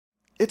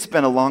It's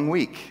been a long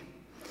week.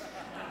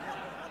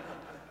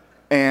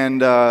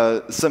 And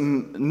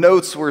some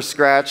notes were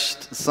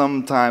scratched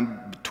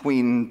sometime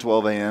between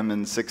 12 a.m.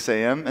 and 6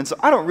 a.m. And so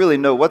I don't really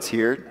know what's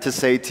here to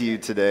say to you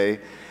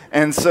today.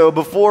 And so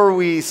before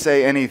we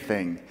say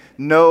anything,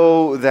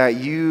 know that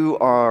you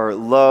are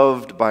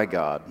loved by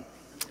God.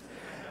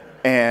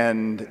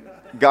 And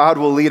God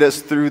will lead us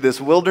through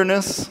this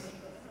wilderness,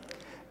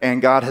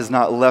 and God has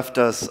not left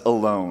us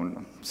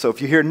alone. So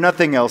if you hear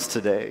nothing else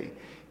today,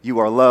 you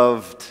are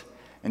loved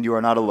and you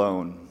are not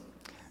alone.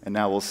 And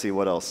now we'll see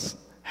what else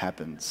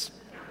happens.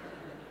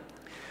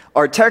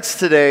 Our texts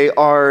today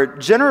are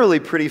generally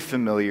pretty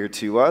familiar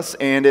to us,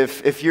 and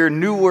if you're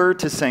newer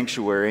to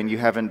Sanctuary and you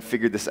haven't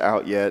figured this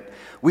out yet,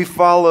 we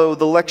follow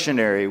the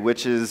lectionary,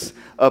 which is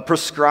a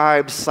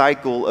prescribed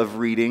cycle of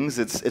readings.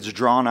 It's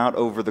drawn out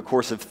over the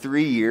course of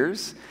 3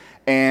 years,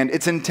 and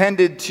it's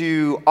intended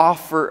to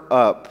offer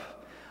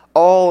up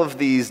all of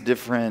these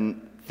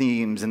different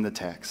themes in the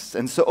text.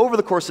 And so over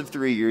the course of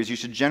 3 years, you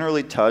should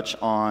generally touch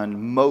on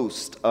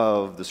most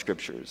of the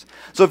scriptures.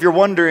 So if you're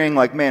wondering,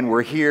 like, man,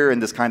 we're here in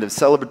this kind of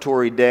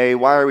celebratory day,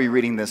 why are we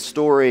reading this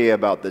story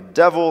about the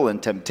devil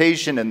and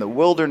temptation and the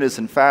wilderness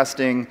and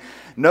fasting?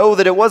 Know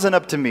that it wasn't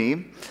up to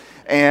me,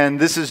 and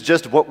this is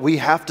just what we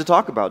have to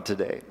talk about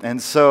today.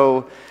 And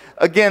so,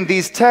 again,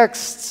 these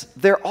texts,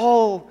 they're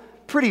all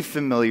pretty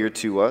familiar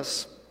to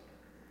us.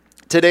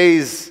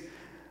 Today's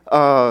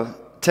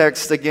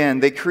text, again,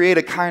 they create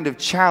a kind of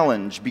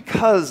challenge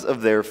because of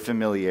their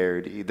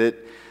familiarity. That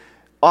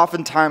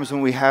oftentimes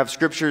when we have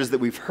scriptures that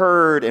we've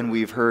heard and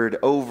we've heard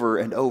over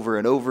and over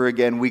and over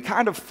again, we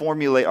kind of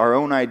formulate our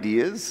own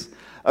ideas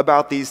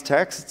about these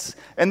texts,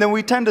 and then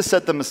we tend to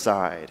set them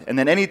aside. And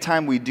then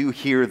anytime we do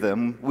hear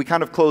them, we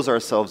kind of close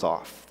ourselves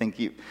off.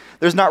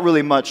 There's not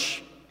really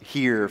much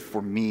here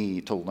for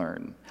me to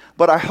learn.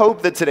 But I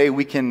hope that today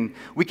we can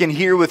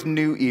hear with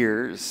new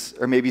ears,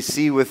 or maybe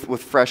see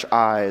with fresh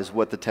eyes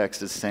what the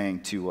text is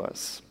saying to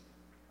us.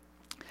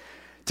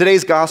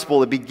 Today's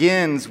gospel, it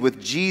begins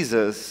with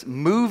Jesus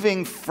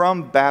moving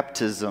from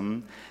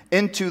baptism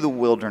into the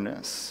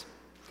wilderness.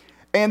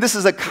 And this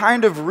is a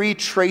kind of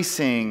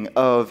retracing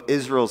of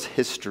Israel's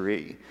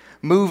history,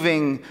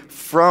 moving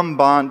from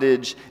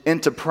bondage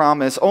into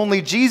promise.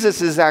 Only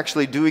Jesus is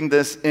actually doing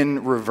this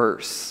in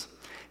reverse.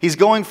 He's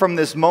going from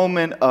this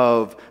moment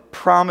of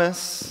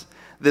promise,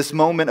 this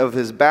moment of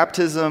his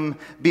baptism,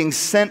 being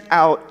sent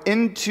out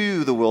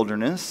into the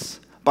wilderness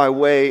by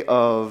way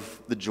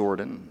of the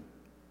Jordan.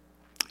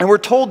 And we're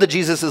told that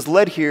Jesus is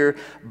led here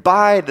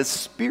by the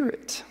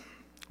Spirit,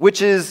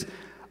 which is,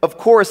 of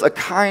course, a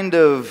kind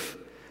of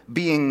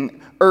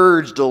being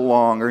urged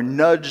along or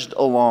nudged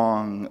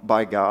along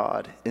by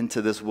God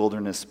into this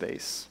wilderness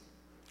space.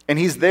 And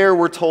he's there,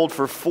 we're told,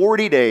 for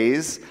 40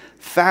 days,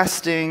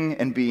 fasting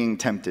and being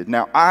tempted.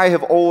 Now, I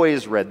have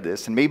always read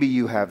this, and maybe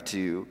you have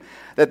too,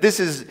 that this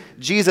is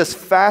Jesus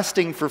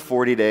fasting for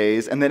 40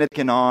 days, and then it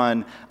can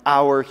on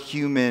our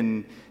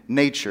human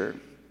nature.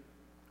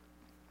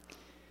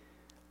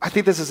 I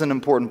think this is an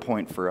important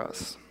point for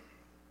us.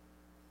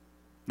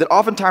 That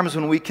oftentimes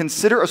when we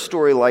consider a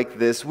story like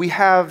this, we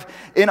have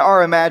in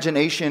our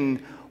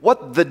imagination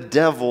what the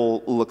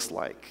devil looks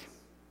like,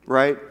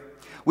 right?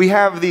 We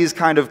have these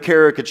kind of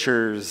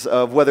caricatures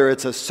of whether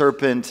it's a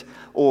serpent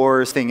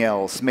or something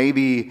else.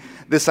 Maybe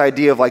this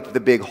idea of like the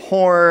big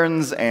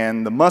horns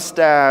and the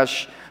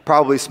mustache,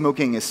 probably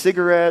smoking a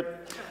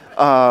cigarette,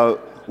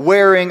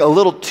 wearing a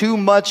little too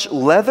much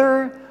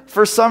leather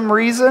for some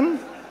reason.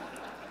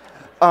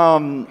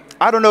 I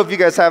don't know if you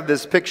guys have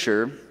this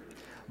picture,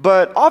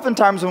 but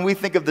oftentimes when we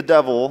think of the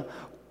devil,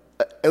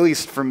 at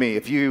least for me,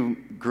 if you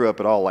grew up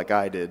at all like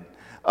I did,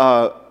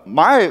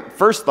 my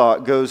first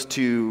thought goes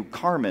to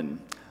Carmen,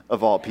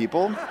 of all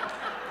people.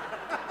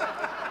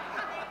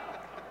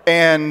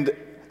 And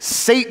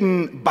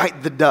Satan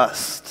bite the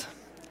dust.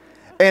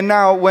 And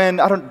now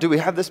do we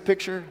have this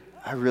picture?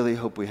 I really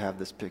hope we have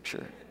this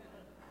picture.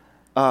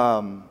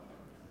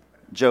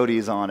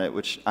 Jody's on it,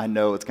 which I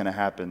know it's going to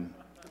happen.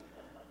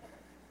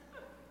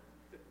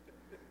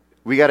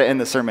 We got to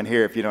end the sermon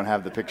here if you don't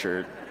have the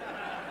picture.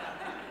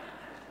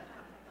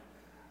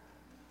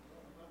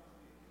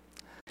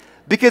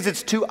 Because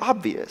it's too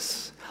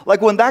obvious. Like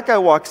when that guy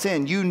walks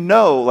in, you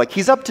know, like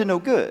he's up to no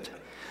good.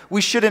 We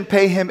shouldn't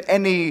pay him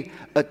any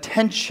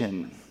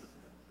attention.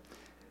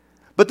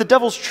 But the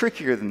devil's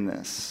trickier than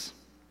this.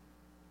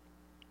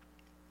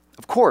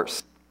 Of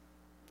course.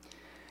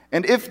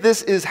 And if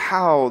this is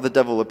how the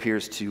devil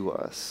appears to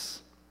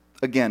us,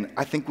 again,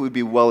 I think we'd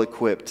be well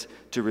equipped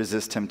to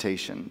resist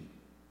temptation.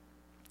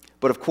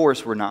 But of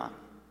course we're not.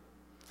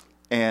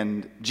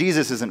 And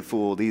Jesus isn't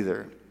fooled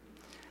either.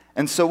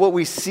 And so what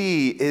we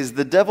see is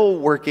the devil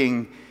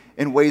working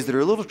in ways that are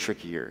a little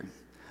trickier,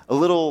 a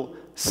little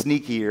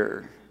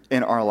sneakier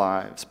in our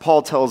lives.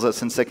 Paul tells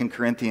us in 2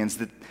 Corinthians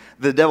that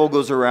the devil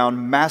goes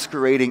around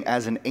masquerading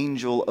as an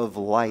angel of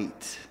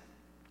light.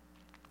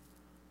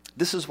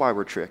 This is why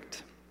we're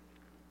tricked.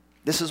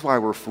 This is why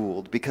we're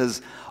fooled,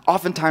 because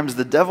oftentimes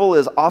the devil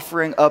is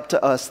offering up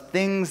to us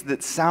things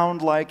that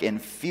sound like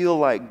and feel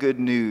like good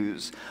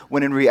news,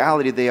 when in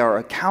reality they are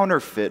a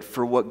counterfeit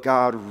for what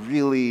God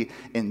really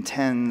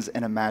intends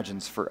and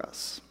imagines for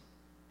us.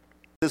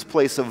 This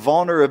place of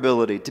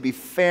vulnerability, to be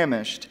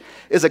famished,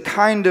 is a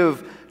kind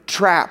of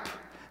trap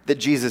that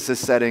Jesus is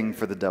setting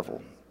for the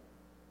devil.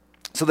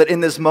 So that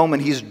in this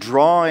moment, he's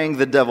drawing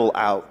the devil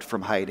out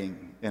from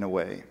hiding in a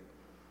way,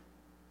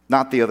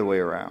 not the other way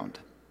around.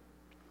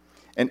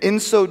 And in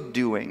so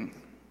doing,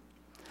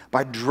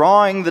 by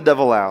drawing the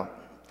devil out,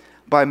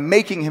 by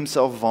making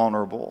himself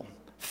vulnerable,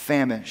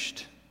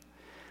 famished,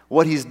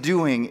 what he's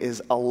doing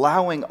is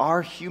allowing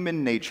our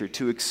human nature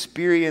to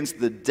experience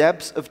the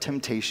depths of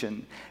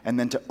temptation and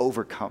then to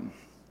overcome,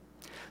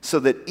 so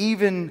that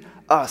even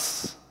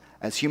us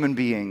as human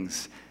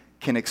beings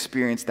can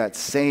experience that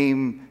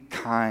same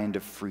kind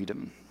of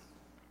freedom.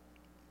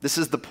 This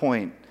is the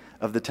point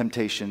of the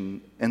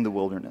temptation in the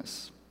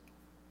wilderness.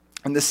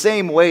 In the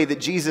same way that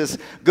Jesus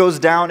goes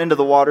down into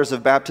the waters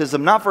of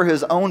baptism, not for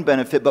his own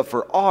benefit, but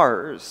for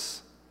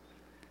ours,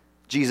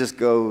 Jesus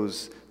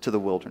goes to the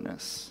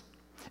wilderness.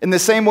 In the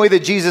same way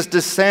that Jesus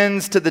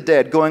descends to the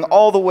dead, going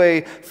all the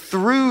way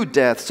through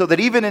death, so that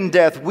even in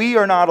death we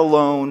are not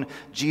alone,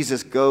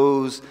 Jesus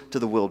goes to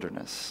the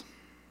wilderness.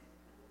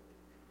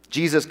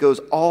 Jesus goes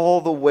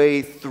all the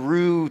way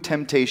through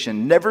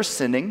temptation, never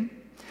sinning,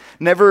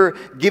 never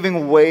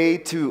giving way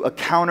to a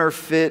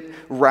counterfeit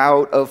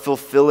route of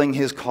fulfilling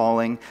his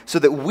calling, so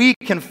that we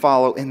can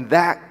follow in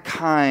that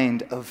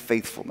kind of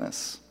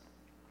faithfulness.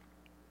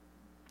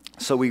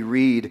 So we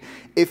read,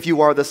 "If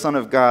you are the Son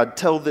of God,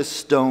 tell this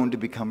stone to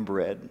become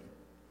bread."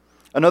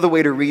 Another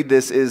way to read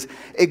this is,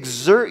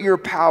 "Exert your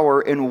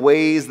power in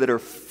ways that are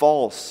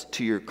false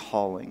to your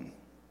calling."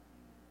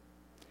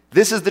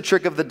 This is the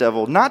trick of the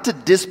devil, not to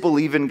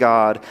disbelieve in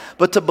God,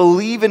 but to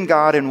believe in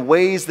God in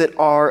ways that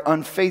are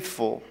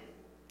unfaithful.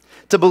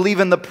 To believe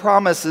in the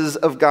promises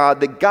of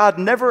God that God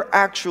never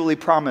actually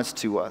promised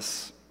to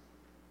us.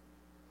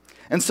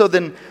 And so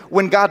then,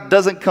 when God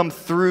doesn't come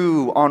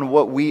through on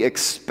what we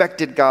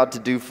expected God to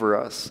do for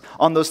us,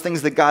 on those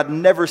things that God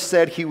never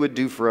said he would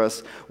do for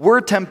us,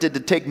 we're tempted to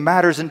take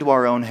matters into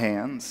our own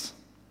hands.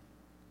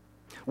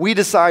 We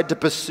decide to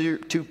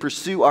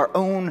pursue our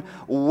own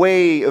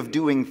way of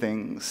doing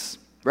things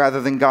rather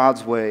than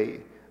God's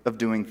way of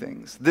doing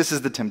things. This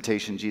is the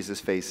temptation Jesus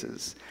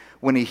faces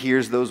when he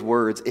hears those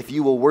words, "If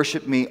you will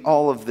worship me,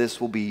 all of this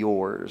will be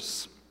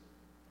yours."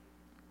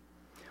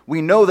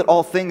 We know that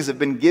all things have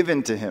been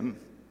given to him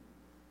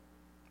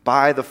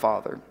by the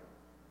Father.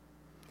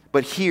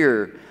 But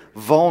here,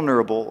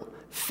 vulnerable,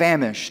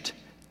 famished,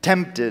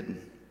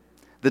 tempted,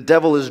 the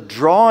devil is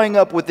drawing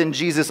up within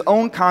Jesus'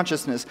 own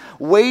consciousness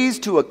ways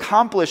to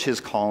accomplish his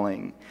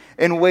calling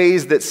in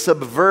ways that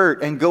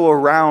subvert and go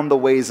around the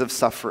ways of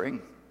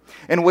suffering,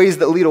 in ways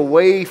that lead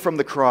away from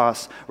the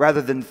cross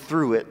rather than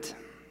through it.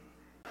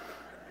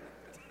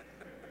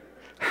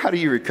 How do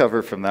you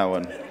recover from that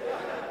one?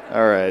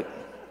 All right.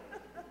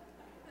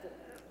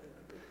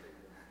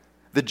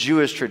 The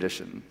Jewish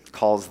tradition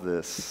calls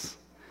this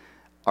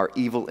our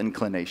evil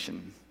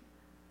inclination.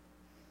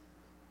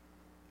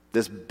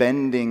 This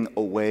bending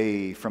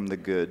away from the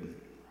good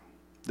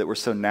that we're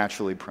so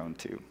naturally prone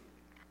to.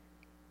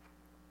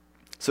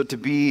 So to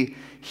be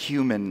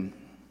human,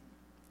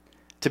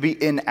 to be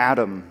in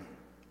Adam,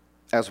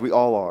 as we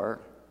all are,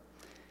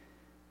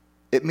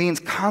 it means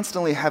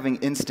constantly having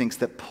instincts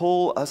that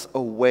pull us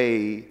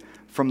away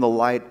from the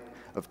light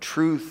of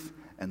truth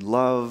and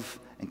love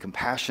and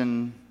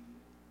compassion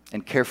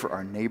and care for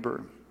our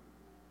neighbor.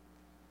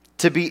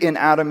 To be in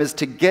Adam is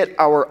to get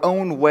our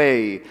own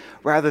way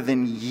rather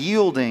than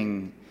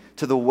yielding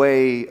to the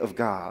way of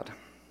God,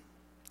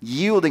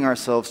 yielding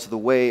ourselves to the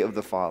way of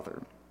the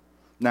Father.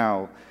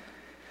 Now,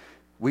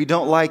 we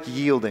don't like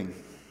yielding.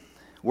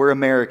 We're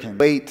American.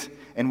 Wait,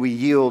 and we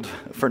yield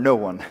for no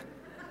one.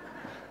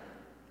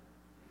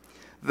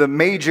 The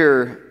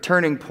major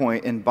turning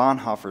point in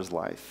Bonhoeffer's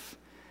life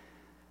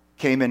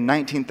came in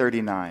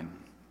 1939.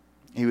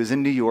 He was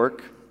in New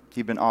York.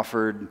 He'd been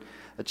offered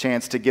a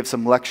chance to give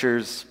some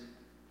lectures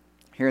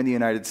here in the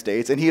United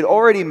States, and he had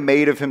already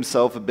made of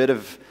himself a bit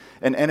of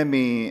an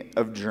enemy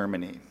of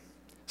Germany.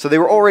 So they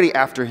were already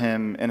after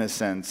him in a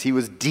sense. He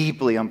was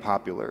deeply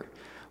unpopular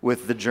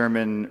with the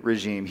German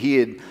regime. He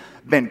had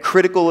been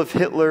critical of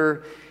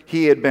Hitler.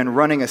 He had been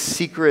running a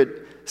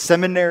secret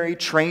seminary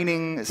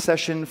training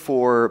session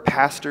for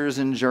pastors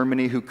in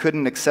Germany who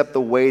couldn't accept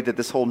the way that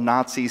this whole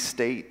Nazi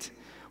state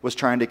was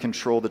trying to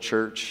control the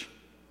church.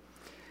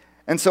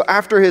 And so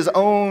after his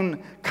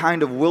own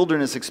kind of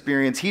wilderness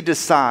experience, he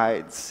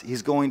decides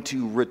he's going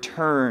to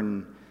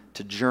return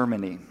to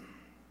Germany,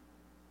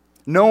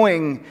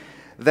 knowing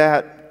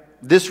that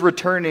this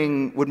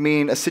returning would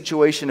mean a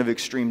situation of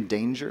extreme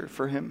danger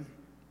for him.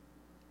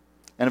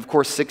 And of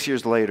course, 6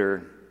 years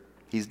later,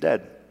 he's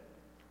dead.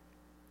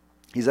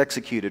 He's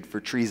executed for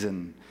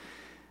treason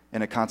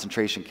in a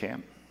concentration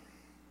camp.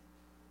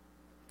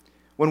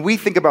 When we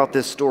think about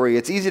this story,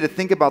 it's easy to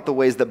think about the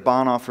ways that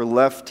Bonhoeffer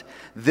left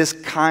this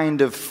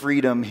kind of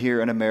freedom here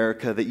in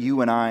America that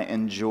you and I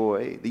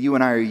enjoy, that you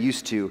and I are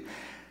used to.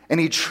 And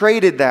he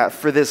traded that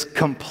for this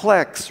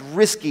complex,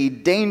 risky,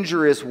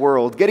 dangerous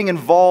world, getting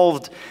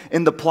involved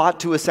in the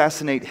plot to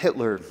assassinate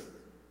Hitler,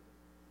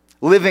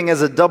 living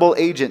as a double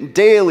agent,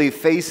 daily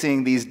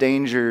facing these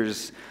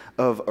dangers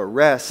of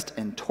arrest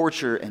and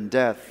torture and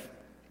death.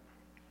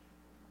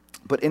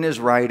 But in his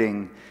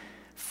writing,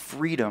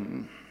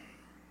 freedom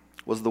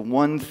was the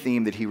one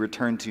theme that he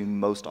returned to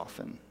most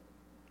often.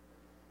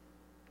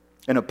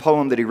 In a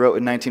poem that he wrote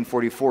in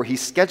 1944, he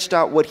sketched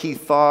out what he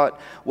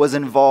thought was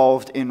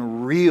involved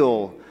in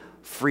real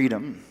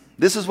freedom.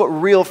 This is what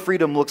real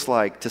freedom looks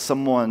like to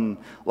someone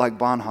like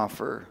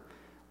Bonhoeffer.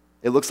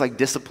 It looks like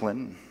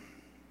discipline.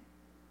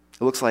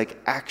 It looks like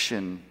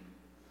action.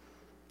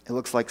 It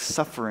looks like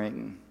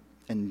suffering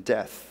and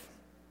death.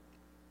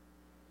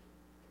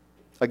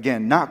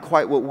 Again, not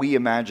quite what we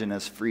imagine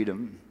as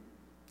freedom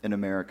in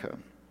America.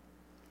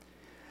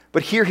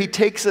 But here he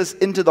takes us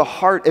into the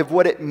heart of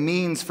what it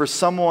means for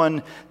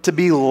someone to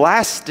be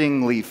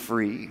lastingly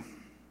free.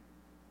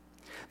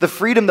 The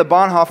freedom that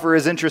Bonhoeffer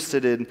is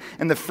interested in,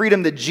 and the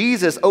freedom that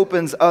Jesus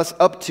opens us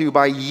up to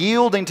by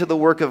yielding to the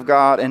work of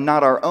God and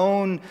not our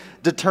own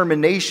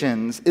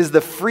determinations, is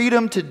the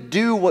freedom to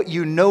do what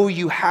you know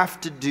you have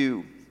to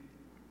do.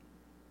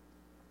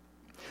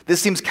 This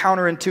seems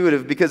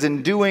counterintuitive because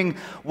in doing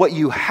what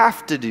you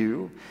have to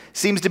do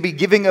seems to be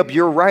giving up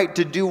your right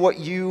to do what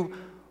you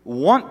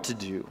want to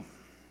do.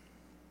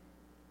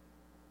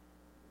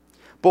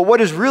 But what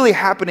is really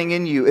happening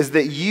in you is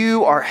that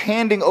you are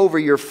handing over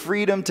your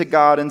freedom to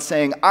God and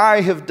saying,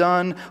 I have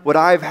done what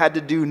I've had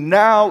to do.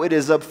 Now it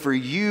is up for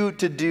you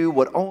to do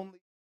what only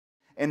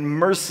and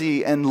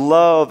mercy and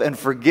love and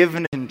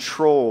forgiveness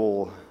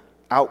control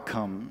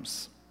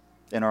outcomes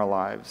in our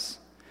lives,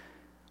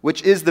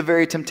 which is the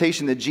very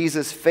temptation that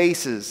Jesus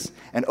faces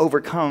and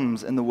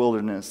overcomes in the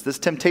wilderness. This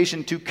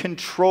temptation to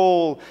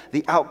control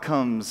the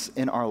outcomes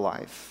in our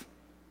life.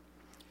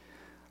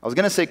 I was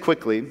going to say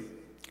quickly,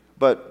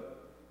 but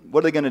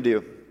what are they going to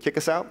do? Kick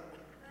us out?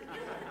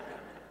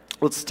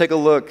 Let's take a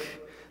look.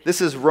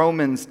 This is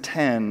Romans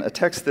 10, a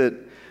text that,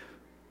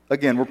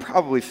 again, we're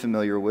probably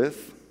familiar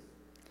with.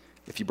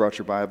 If you brought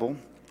your Bible,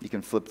 you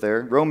can flip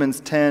there. Romans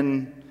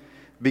 10,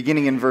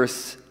 beginning in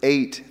verse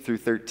 8 through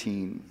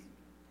 13.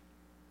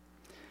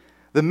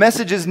 The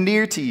message is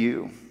near to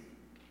you,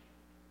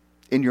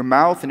 in your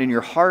mouth and in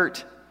your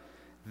heart.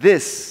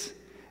 This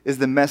is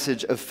the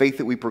message of faith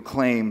that we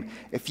proclaim.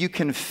 If you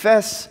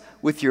confess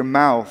with your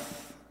mouth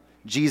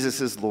Jesus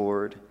is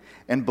Lord,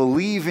 and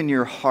believe in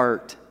your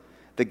heart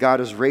that God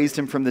has raised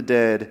him from the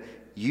dead,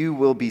 you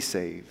will be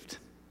saved.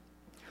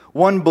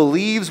 One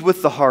believes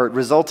with the heart,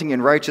 resulting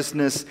in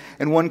righteousness,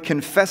 and one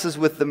confesses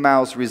with the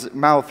mouth,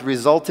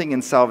 resulting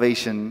in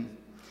salvation.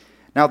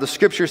 Now the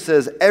scripture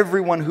says,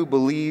 everyone who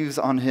believes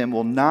on him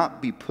will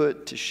not be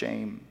put to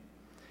shame.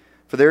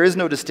 For there is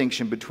no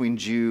distinction between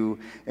Jew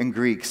and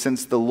Greek,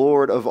 since the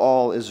Lord of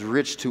all is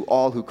rich to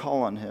all who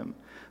call on him.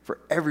 For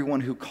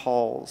everyone who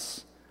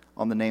calls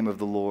on the name of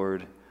the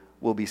Lord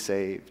will be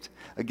saved.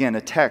 Again,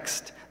 a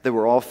text that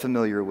we're all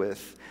familiar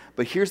with.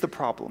 But here's the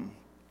problem,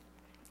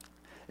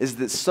 is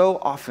that so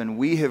often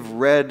we have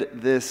read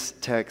this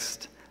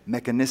text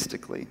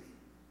mechanistically.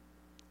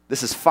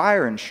 This is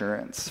fire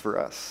insurance for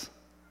us.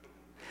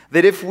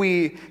 That if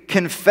we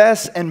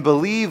confess and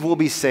believe, we'll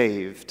be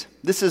saved.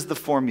 This is the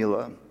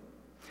formula.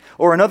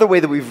 Or another way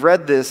that we've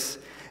read this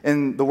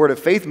in the Word of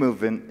Faith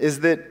movement is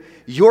that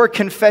your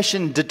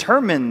confession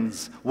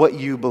determines what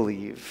you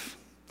believe.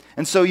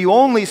 And so you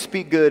only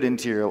speak good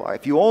into your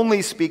life. You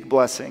only speak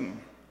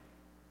blessing.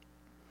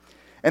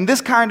 And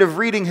this kind of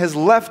reading has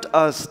left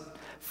us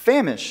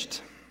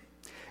famished.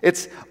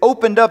 It's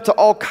opened up to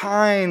all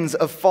kinds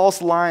of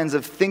false lines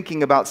of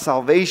thinking about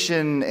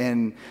salvation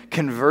and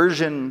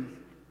conversion.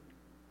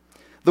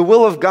 The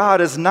will of God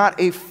is not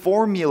a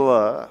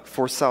formula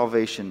for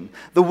salvation.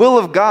 The will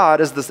of God,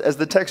 as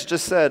the text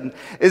just said,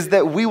 is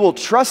that we will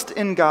trust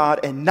in God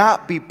and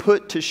not be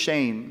put to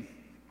shame.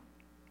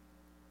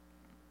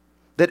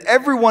 That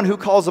everyone who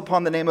calls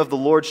upon the name of the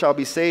Lord shall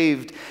be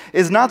saved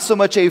is not so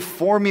much a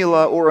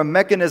formula or a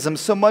mechanism,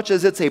 so much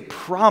as it's a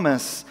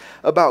promise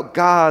about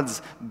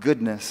God's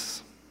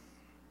goodness.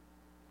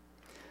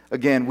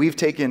 Again, we've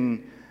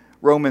taken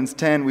Romans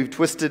 10, we've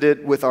twisted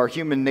it with our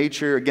human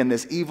nature, again,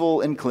 this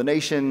evil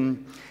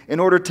inclination, in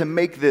order to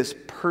make this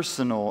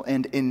personal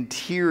and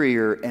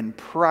interior and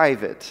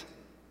private.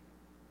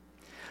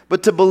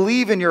 But to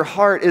believe in your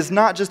heart is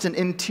not just an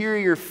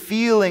interior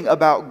feeling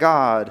about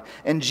God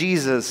and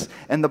Jesus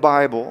and the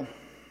Bible.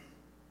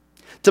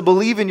 To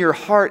believe in your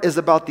heart is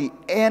about the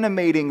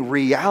animating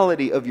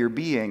reality of your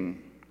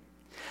being.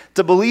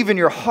 To believe in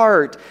your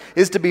heart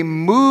is to be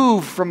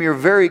moved from your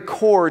very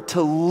core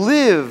to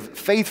live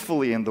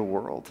faithfully in the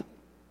world.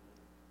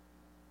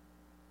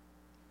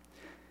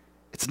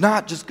 It's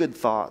not just good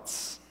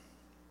thoughts.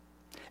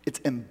 It's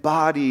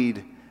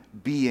embodied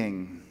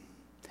being,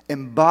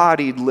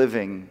 embodied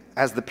living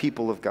as the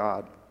people of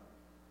God.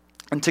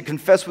 And to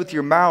confess with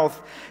your mouth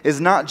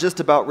is not just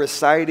about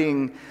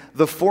reciting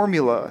the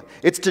formula.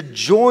 It's to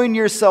join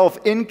yourself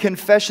in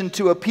confession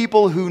to a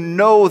people who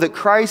know that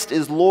Christ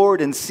is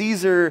Lord and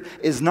Caesar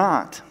is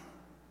not.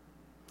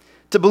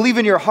 To believe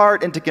in your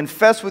heart and to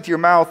confess with your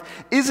mouth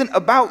isn't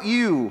about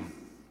you.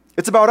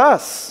 It's about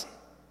us.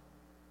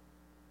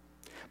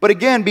 But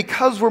again,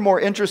 because we're more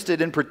interested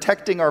in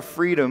protecting our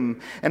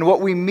freedom and what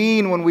we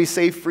mean when we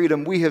say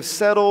freedom, we have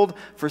settled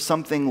for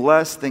something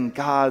less than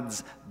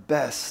God's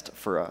best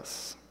for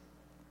us.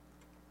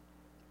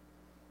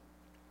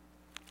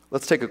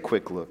 Let's take a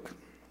quick look.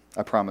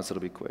 I promise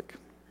it'll be quick.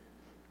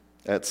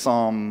 At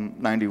Psalm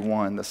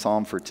 91, the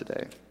psalm for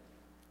today.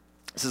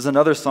 This is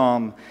another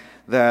psalm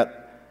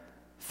that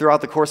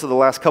throughout the course of the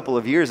last couple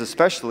of years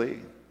especially,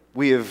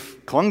 we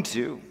have clung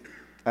to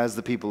as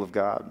the people of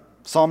God.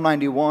 Psalm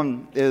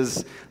 91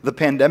 is the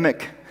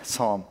pandemic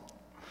psalm.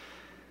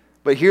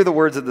 But hear the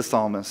words of the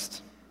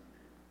psalmist.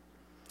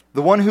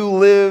 The one who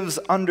lives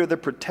under the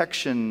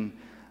protection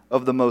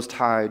of the Most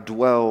High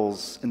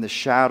dwells in the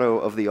shadow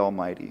of the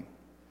Almighty.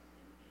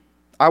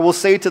 I will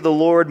say to the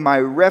Lord, my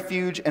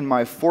refuge and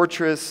my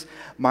fortress,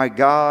 my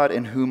God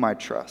in whom I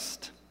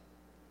trust.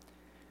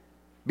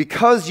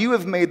 Because you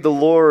have made the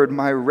Lord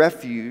my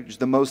refuge,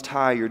 the Most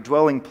High, your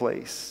dwelling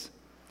place,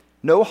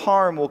 no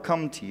harm will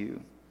come to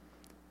you.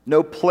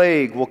 No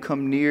plague will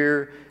come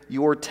near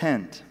your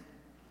tent,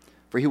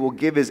 for he will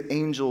give his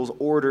angels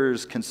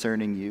orders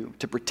concerning you,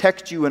 to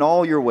protect you in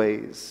all your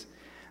ways.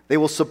 They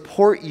will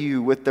support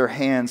you with their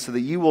hands so that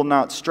you will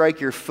not strike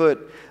your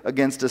foot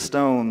against a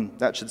stone.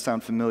 That should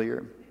sound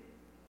familiar.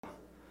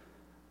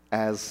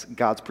 As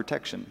God's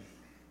protection.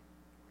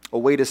 A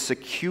way to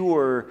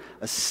secure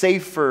a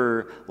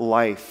safer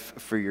life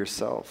for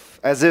yourself.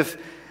 As if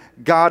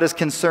God is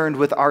concerned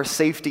with our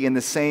safety in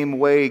the same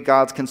way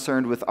God's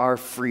concerned with our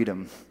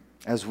freedom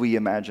as we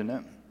imagine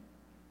it.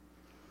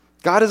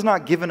 God has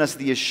not given us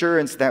the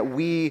assurance that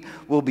we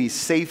will be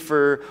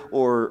safer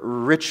or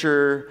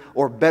richer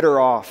or better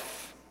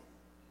off.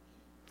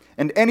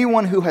 And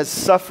anyone who has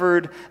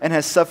suffered and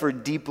has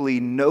suffered deeply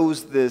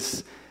knows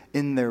this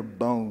in their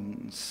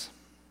bones,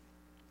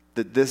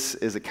 that this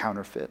is a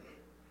counterfeit.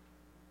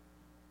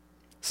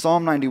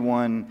 Psalm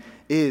 91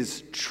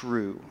 is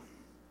true.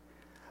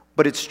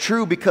 But it's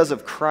true because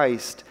of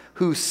Christ,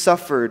 who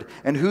suffered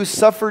and who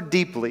suffered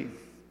deeply.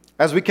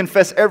 As we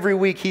confess every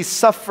week, he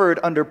suffered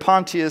under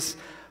Pontius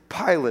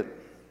Pilate.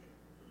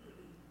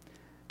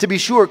 To be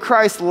sure,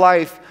 Christ's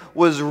life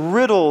was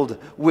riddled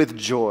with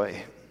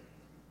joy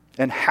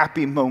and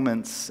happy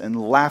moments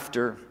and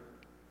laughter.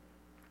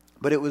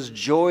 But it was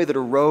joy that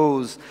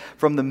arose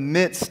from the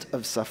midst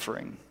of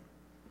suffering.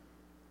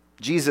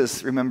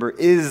 Jesus, remember,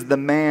 is the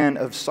man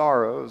of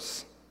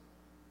sorrows.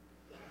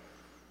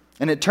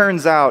 And it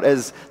turns out,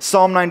 as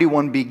Psalm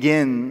 91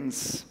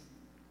 begins,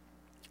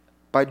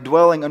 by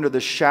dwelling under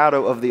the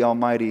shadow of the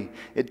Almighty,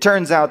 it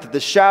turns out that the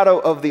shadow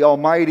of the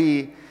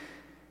Almighty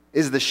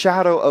is the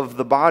shadow of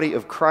the body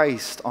of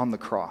Christ on the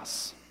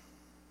cross.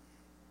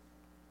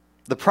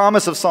 The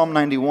promise of Psalm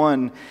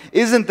 91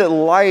 isn't that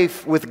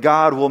life with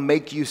God will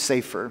make you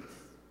safer.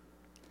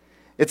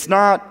 It's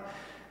not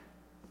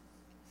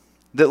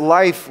that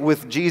life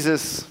with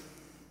Jesus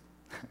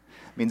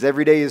means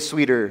every day is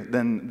sweeter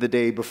than the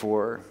day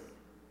before.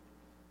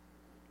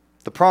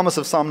 The promise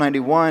of Psalm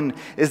 91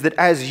 is that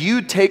as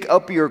you take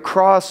up your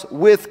cross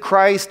with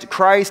Christ,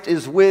 Christ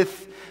is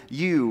with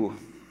you.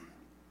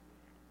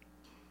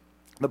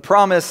 The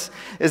promise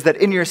is that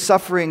in your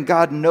suffering,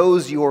 God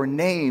knows your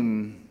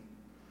name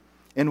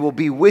and will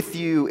be with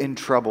you in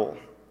trouble,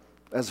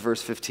 as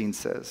verse 15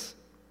 says.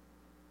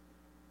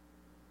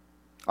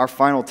 Our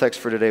final text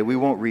for today, we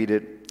won't read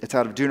it. It's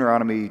out of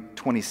Deuteronomy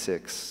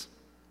 26.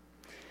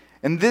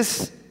 And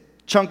this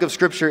chunk of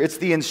Scripture, it's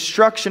the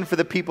instruction for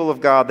the people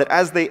of God that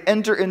as they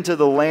enter into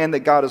the land that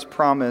God has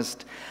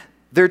promised,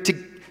 they're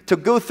to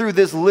go through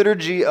this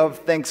liturgy of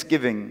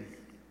thanksgiving.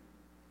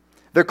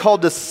 They're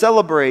called to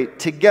celebrate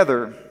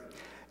together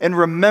in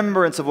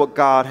remembrance of what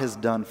God has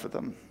done for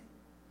them.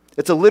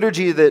 It's a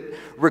liturgy that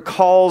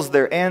recalls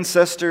their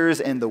ancestors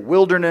and the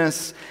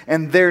wilderness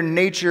and their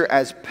nature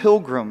as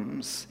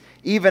pilgrims,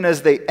 even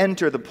as they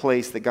enter the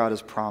place that God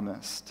has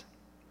promised.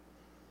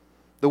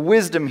 The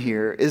wisdom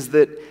here is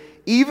that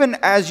even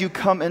as you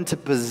come into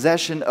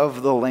possession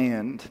of the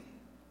land,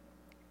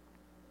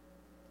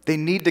 they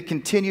need to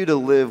continue to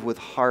live with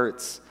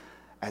hearts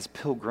as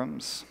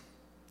pilgrims,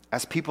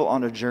 as people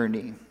on a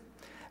journey,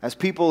 as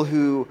people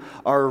who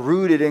are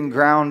rooted and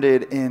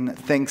grounded in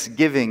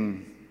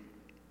thanksgiving,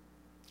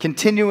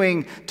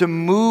 continuing to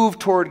move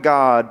toward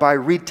God by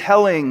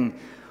retelling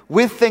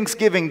with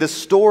thanksgiving the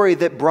story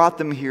that brought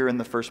them here in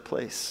the first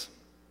place.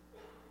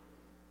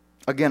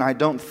 Again, I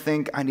don't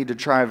think I need to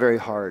try very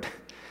hard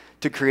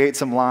to create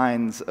some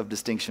lines of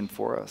distinction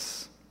for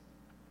us.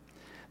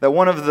 That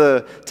one of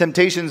the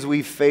temptations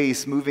we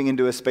face moving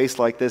into a space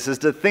like this is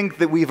to think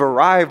that we've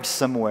arrived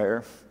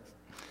somewhere,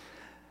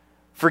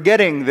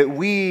 forgetting that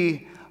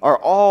we are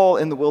all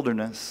in the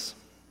wilderness.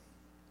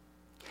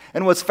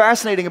 And what's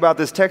fascinating about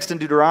this text in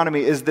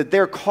Deuteronomy is that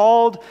they're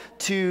called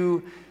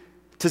to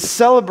to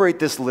celebrate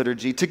this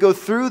liturgy, to go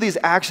through these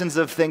actions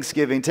of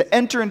thanksgiving, to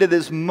enter into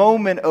this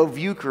moment of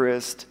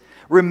Eucharist,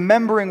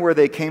 remembering where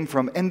they came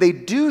from. And they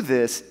do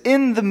this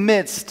in the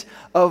midst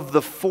of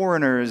the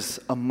foreigners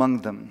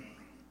among them.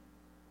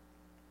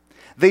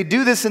 They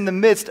do this in the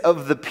midst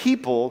of the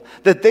people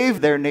that they've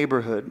their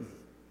neighborhood.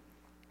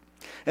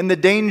 And the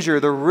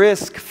danger, the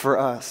risk for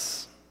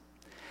us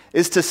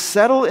is to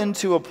settle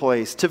into a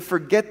place, to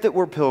forget that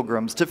we're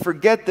pilgrims, to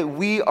forget that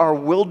we are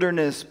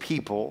wilderness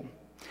people.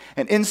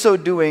 And in so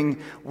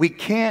doing, we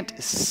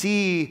can't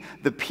see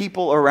the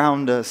people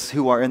around us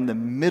who are in the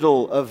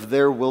middle of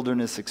their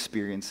wilderness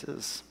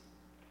experiences.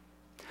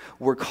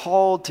 We're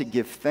called to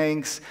give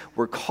thanks.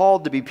 We're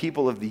called to be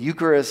people of the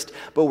Eucharist,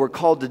 but we're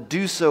called to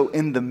do so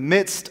in the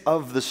midst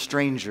of the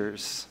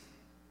strangers.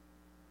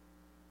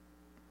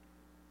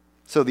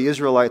 So the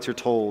Israelites are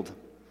told,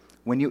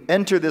 when you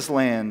enter this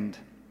land,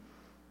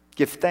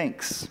 give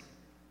thanks,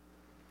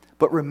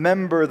 but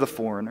remember the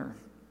foreigner.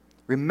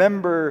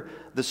 Remember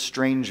the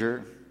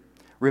stranger.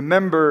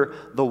 Remember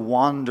the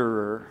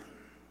wanderer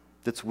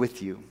that's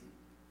with you.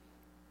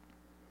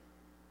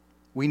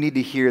 We need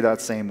to hear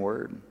that same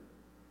word.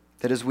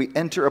 That as we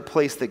enter a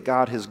place that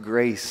God has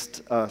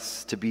graced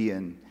us to be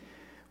in,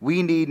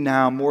 we need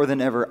now more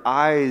than ever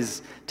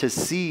eyes to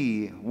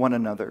see one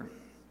another.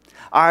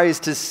 Eyes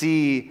to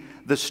see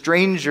the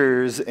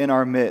strangers in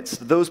our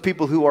midst, those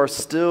people who are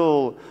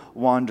still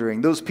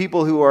wandering, those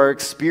people who are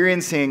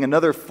experiencing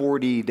another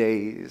 40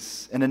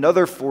 days, and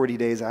another 40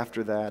 days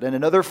after that, and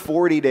another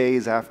 40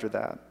 days after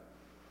that.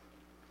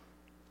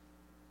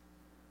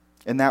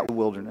 In that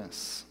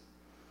wilderness,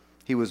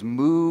 he was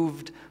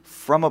moved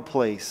from a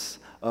place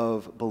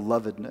of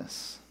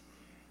belovedness.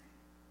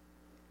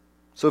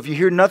 So if you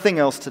hear nothing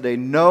else today,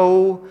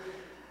 know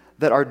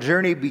that our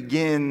journey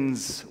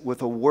begins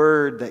with a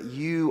word that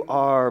you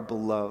are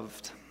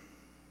beloved.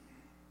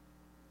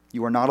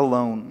 You are not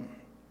alone.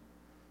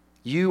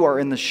 You are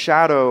in the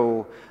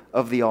shadow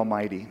of the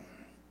Almighty,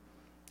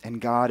 and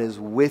God is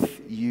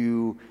with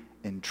you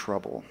in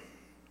trouble.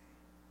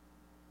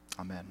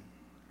 Amen.